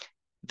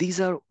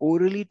 These are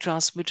orally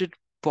transmitted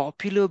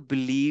popular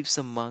beliefs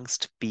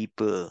amongst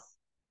people.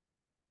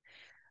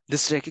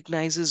 This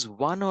recognizes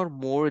one or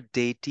more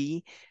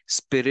deity,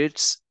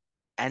 spirits,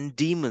 and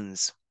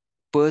demons,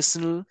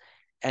 personal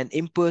and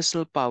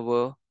impersonal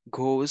power,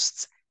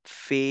 ghosts,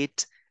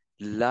 fate,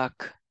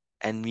 luck,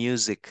 and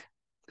music.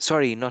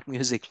 Sorry, not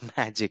music,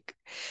 magic.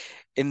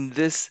 In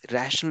this,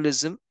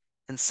 rationalism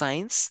and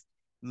science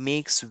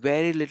makes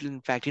very little in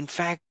fact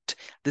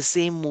the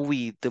same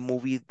movie, the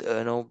movie,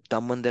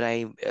 Daman, that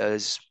I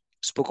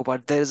spoke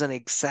about, there is an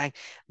exact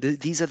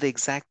these are the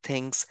exact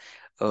things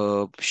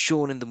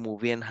shown in the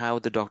movie, and how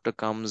the doctor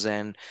comes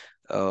and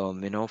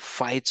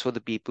fights for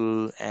the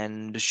people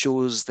and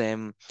shows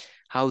them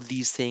how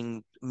these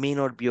things may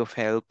not be of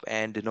help,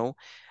 and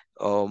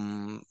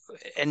um,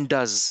 and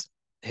does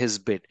his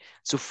bit.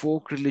 So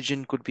folk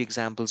religion could be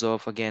examples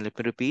of, again, let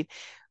me repeat,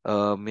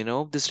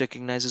 this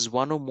recognizes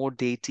one or more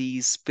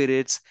deities,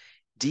 spirits,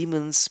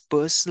 demons,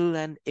 personal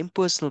and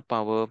impersonal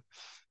power,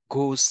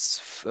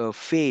 ghosts,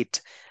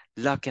 fate,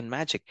 luck, and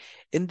magic.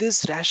 In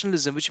this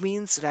rationalism, which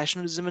means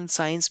rationalism and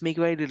science make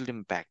very little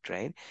impact,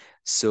 right?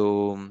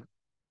 So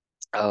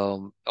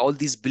all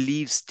these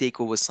beliefs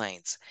take over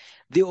science.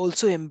 They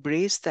also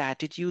embrace the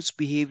attitudes,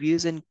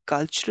 behaviors, and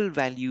cultural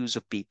values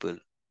of people,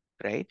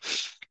 right?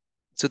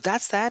 So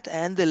that's that.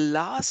 And the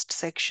last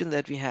section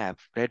that we have,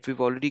 right? We've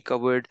already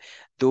covered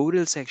the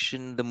oral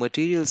section, the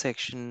material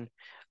section,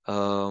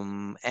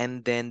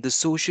 and then the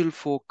social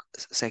folk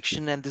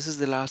section. And this is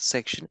the last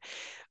section,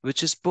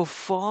 which is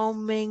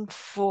performing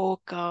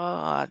folk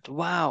art.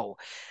 Wow.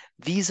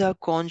 These are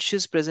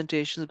conscious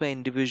presentations by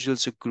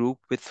individuals or group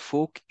with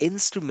folk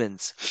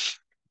instruments,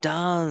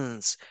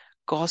 dance,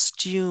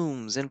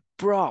 costumes, and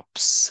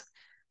props.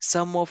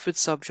 Some of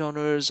its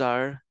subgenres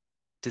are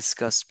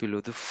discussed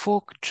below. The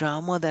folk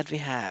drama that we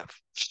have,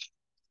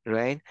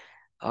 right?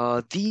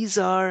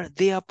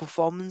 They are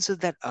performances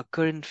that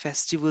occur in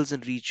festivals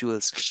and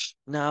rituals.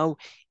 Now,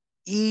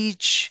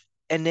 each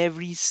and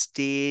every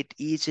state,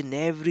 each and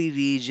every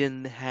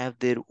region have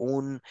their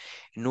own,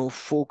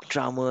 folk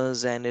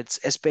dramas, and it's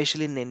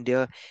especially in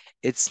India,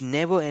 it's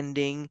never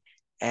ending,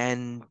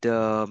 and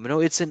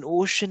it's an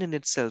ocean in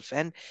itself.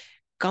 And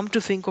come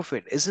to think of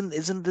it,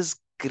 isn't this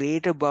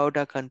great about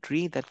our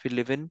country that we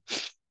live in,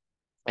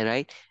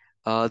 right?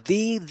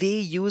 They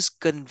use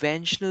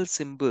conventional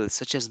symbols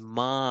such as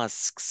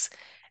masks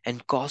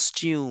and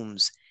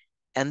costumes,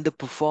 and the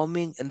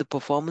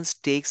performance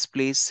takes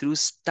place through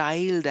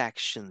styled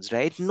actions,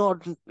 right?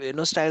 Not,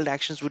 styled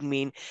actions would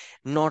mean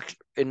not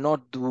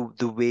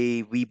the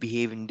way we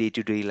behave in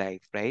day-to-day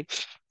life,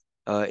 right?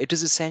 It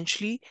is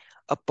essentially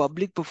a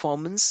public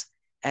performance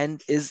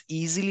and is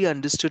easily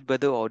understood by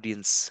the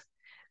audience.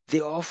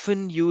 They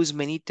often use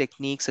many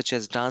techniques such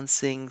as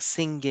dancing,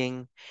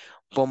 singing,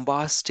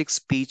 bombastic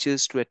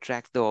speeches to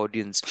attract the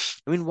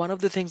audience. I mean, one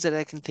of the things that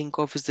I can think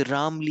of is the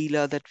Ram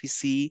Leela that we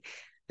see,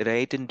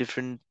 right, in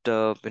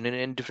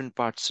in different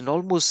parts, and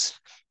almost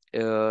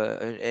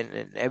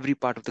in every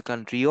part of the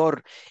country.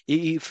 Or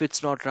if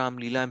it's not Ram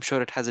Leela, I'm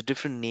sure it has a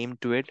different name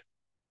to it,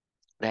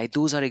 right?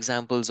 Those are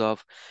examples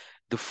of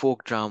the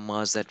folk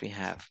dramas that we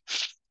have.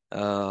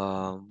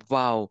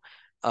 Wow.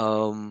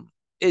 Um,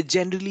 it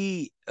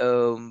generally,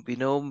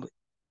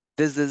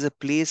 there's a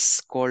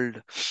place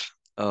called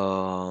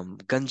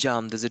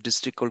Ganjam. There's a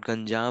district called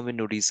Ganjam in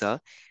Odisha,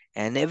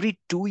 And every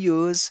 2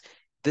 years,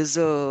 there's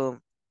a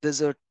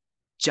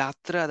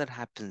jatra that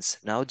happens.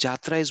 Now,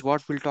 jatra is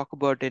what we'll talk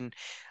about in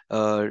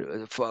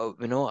for,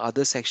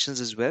 other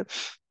sections as well.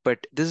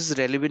 But this is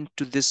relevant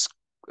to this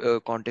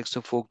context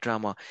of folk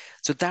drama.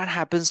 So that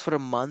happens for a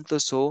month or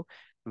so,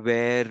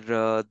 where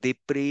they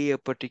pray a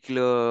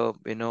particular,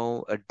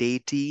 a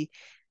deity,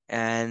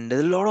 and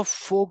a lot of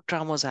folk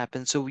dramas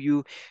happen. So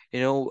the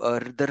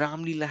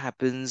Ram Leela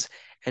happens,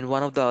 and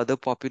one of the other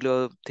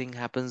popular thing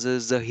happens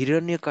is the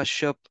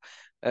Hiranyakashyap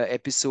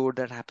episode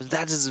that happens.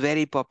 That is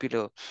very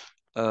popular,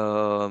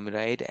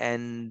 right?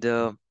 And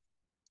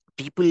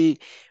people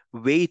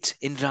wait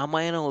in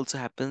Ramayana also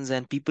happens,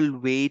 and people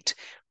wait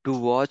to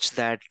watch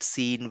that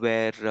scene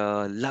where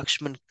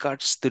Lakshman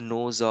cuts the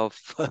nose of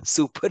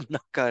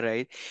Supernaka,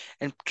 right?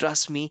 And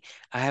trust me,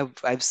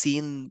 I've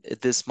seen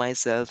this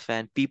myself,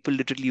 and people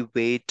literally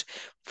wait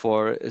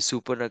for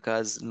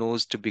Supernaka's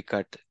nose to be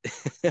cut.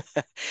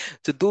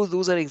 So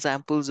those are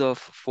examples of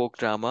folk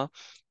drama.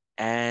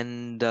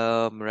 And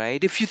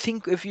right, if you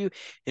think, if you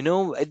you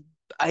know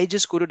I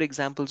just quoted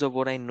examples of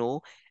what I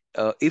know.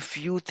 If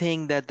you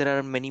think that there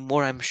are many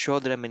more, I'm sure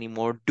there are many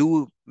more,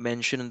 do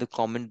mention in the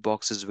comment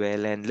box as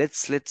well, and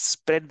let's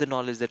spread the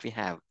knowledge that we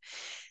have,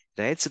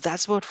 right? So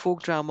that's about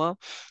folk drama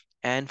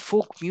and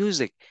folk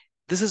music.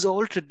 This is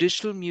all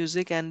traditional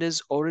music and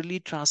is orally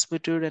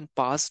transmitted and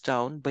passed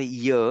down by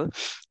ear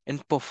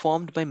and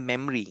performed by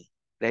memory,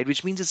 right?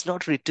 Which means it's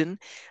not written,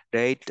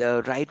 right?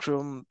 Right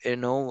from,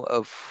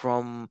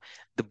 from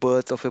the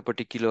birth of a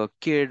particular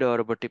kid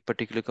or a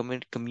particular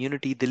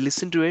community, they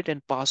listen to it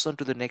and pass on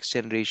to the next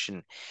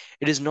generation.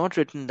 It is not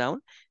written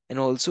down, and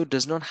also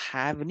does not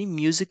have any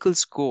musical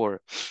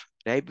score,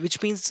 right?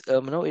 Which means,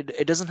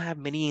 it doesn't have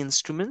many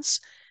instruments,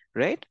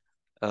 right?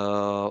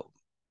 Uh,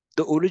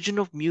 the origin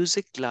of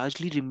music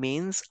largely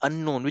remains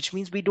unknown, which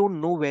means we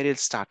don't know where it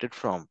started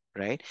from,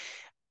 right?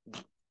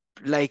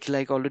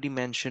 Like already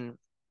mentioned,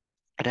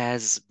 it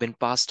has been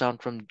passed down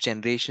from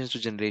generations to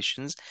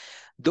generations.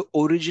 The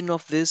origin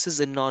of this is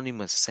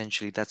anonymous,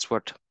 essentially. That's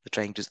what we're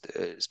trying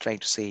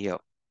to say here.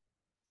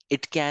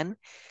 It can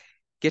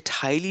get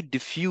highly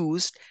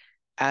diffused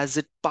as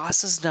it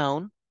passes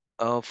down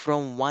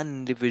from one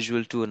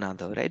individual to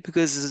another, right?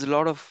 Because there's a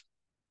lot of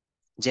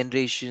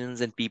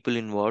generations and people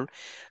involved,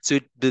 so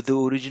the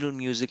original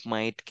music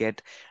might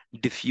get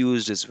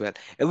diffused as well.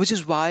 And which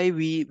is why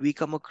we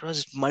come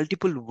across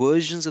multiple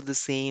versions of the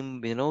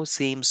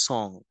same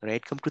song,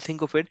 right? Come to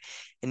think of it,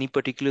 any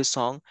particular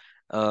song,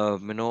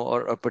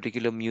 or a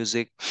particular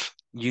music,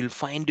 you'll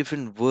find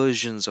different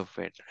versions of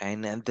it,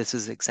 and this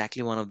is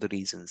exactly one of the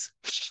reasons.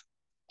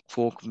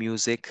 Folk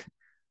music.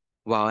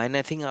 Wow, and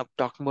I think,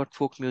 talking about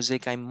folk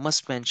music, I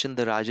must mention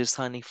the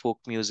Rajasthani folk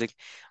music,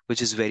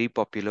 which is very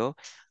popular.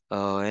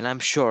 And I'm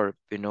sure,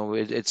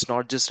 it's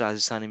not just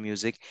Rajasthani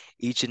music.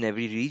 Each and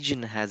every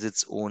region has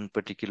its own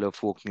particular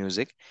folk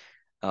music,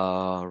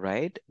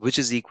 right? Which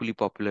is equally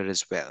popular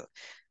as well.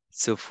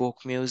 So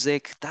folk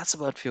music, that's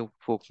about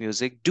folk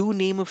music. Do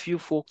name a few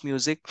folk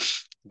music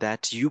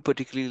that you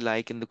particularly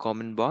like in the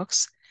comment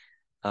box.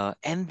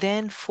 And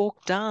then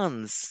folk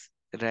dance,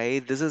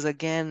 right? This is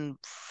again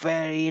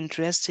very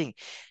interesting,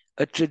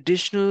 a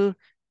traditional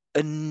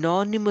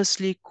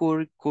anonymously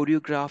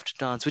choreographed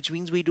dance, which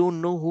means we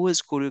don't know who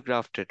has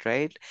choreographed it,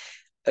 right?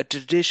 A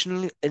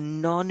traditional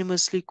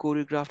anonymously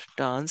choreographed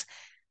dance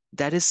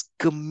that is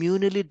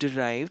communally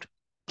derived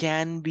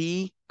can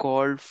be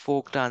called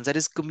folk dance. That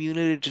is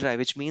communally derived,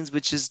 which means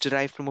which is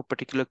derived from a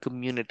particular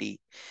community,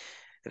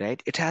 right?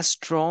 It has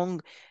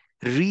strong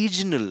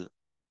regional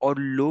or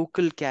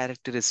local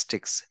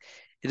characteristics.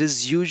 It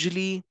is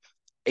usually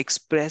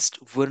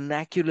expressed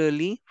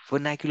vernacularly.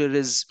 Vernacular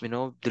is,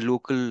 the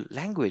local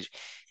language,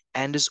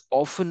 and is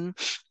often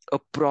a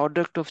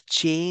product of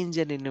change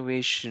and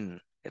innovation,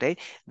 right?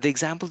 The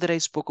example that I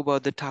spoke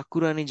about, the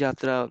Thakurani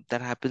Jatra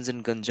that happens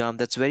in Ganjam,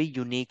 that's very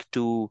unique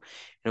to,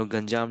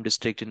 Ganjam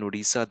district in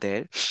Odisha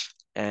there.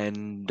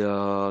 And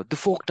the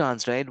folk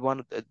dance, right?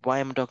 Why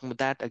I'm talking about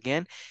that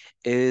again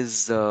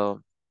is,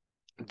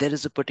 there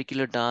is a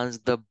particular dance,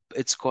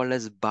 it's called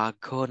as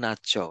Bagho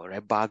Nacho,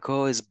 right?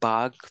 Bagho is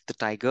Bag, the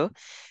tiger,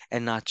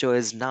 and Nacho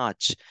is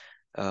Nach,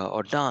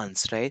 or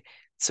dance, right?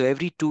 So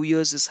every 2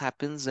 years this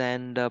happens,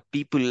 and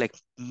people like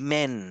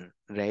men,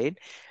 right?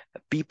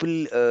 People,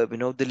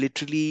 they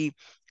literally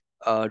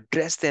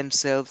dress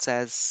themselves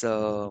as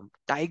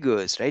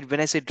tigers, right?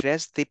 When I say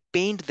dress, they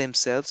paint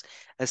themselves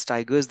as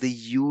tigers. They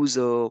use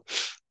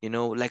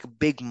like a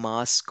big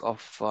mask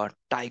of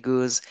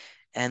tigers,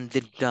 and they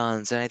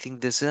dance. And I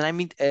think this, and I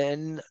mean,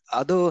 and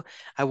other,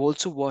 I've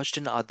also watched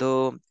in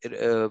other,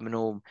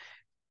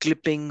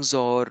 clippings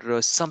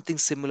or something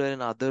similar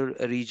in other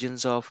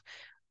regions of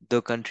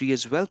the country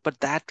as well. But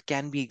that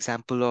can be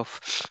example of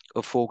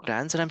a folk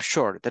dance, and I'm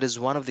sure that is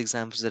one of the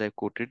examples that I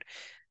quoted.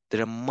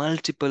 There are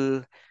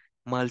multiple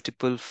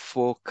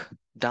folk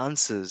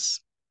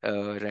dances,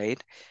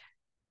 right?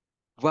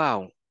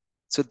 Wow.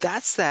 So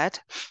that's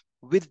that.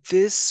 With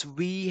this,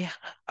 we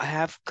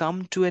have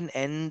come to an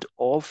end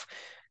of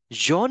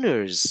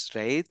genres,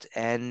 right?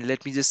 And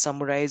let me just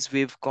summarize.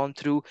 We've gone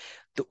through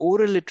the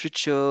oral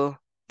literature,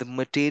 the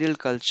material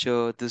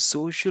culture, the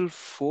social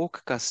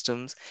folk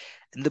customs,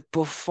 and the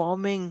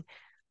performing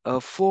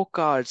folk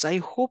arts. I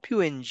hope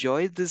you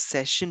enjoyed this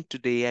session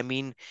today. I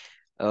mean,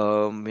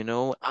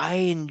 I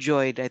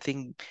enjoyed. I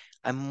think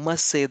I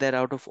must say that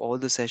out of all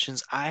the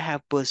sessions, I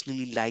have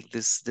personally liked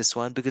this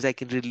one because I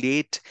can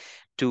relate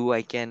to.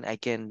 I can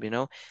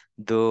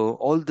the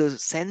all the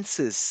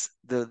senses,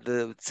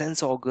 the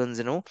sense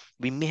organs.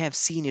 We may have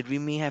seen it, we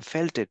may have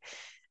felt it,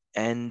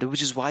 and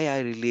which is why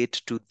I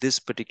relate to this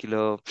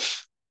particular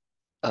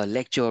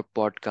lecture or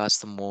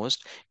podcast the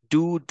most.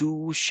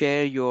 Do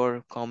share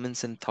your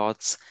comments and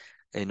thoughts,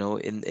 in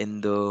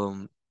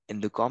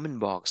the comment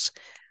box.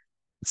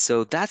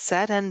 So that's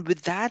that. And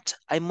with that,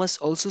 I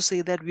must also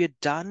say that we are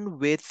done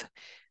with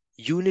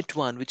Unit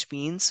 1, which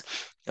means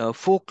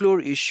folklore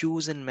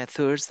issues and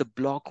methods. The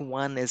block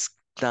 1 is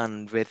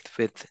done with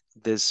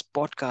this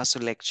podcast or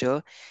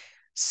lecture.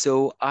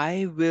 So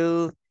I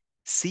will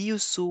see you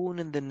soon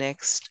in the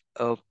next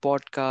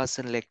podcast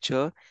and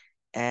lecture.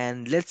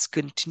 And let's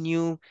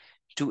continue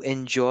to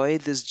enjoy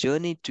this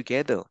journey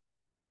together.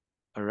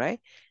 All right.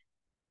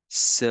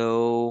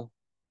 So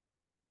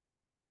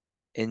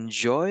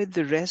enjoy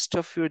the rest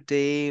of your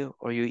day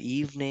or your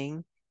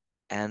evening,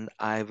 and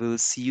I will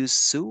see you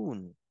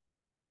soon,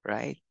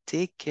 right?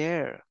 Take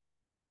care.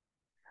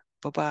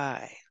 Bye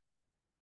bye.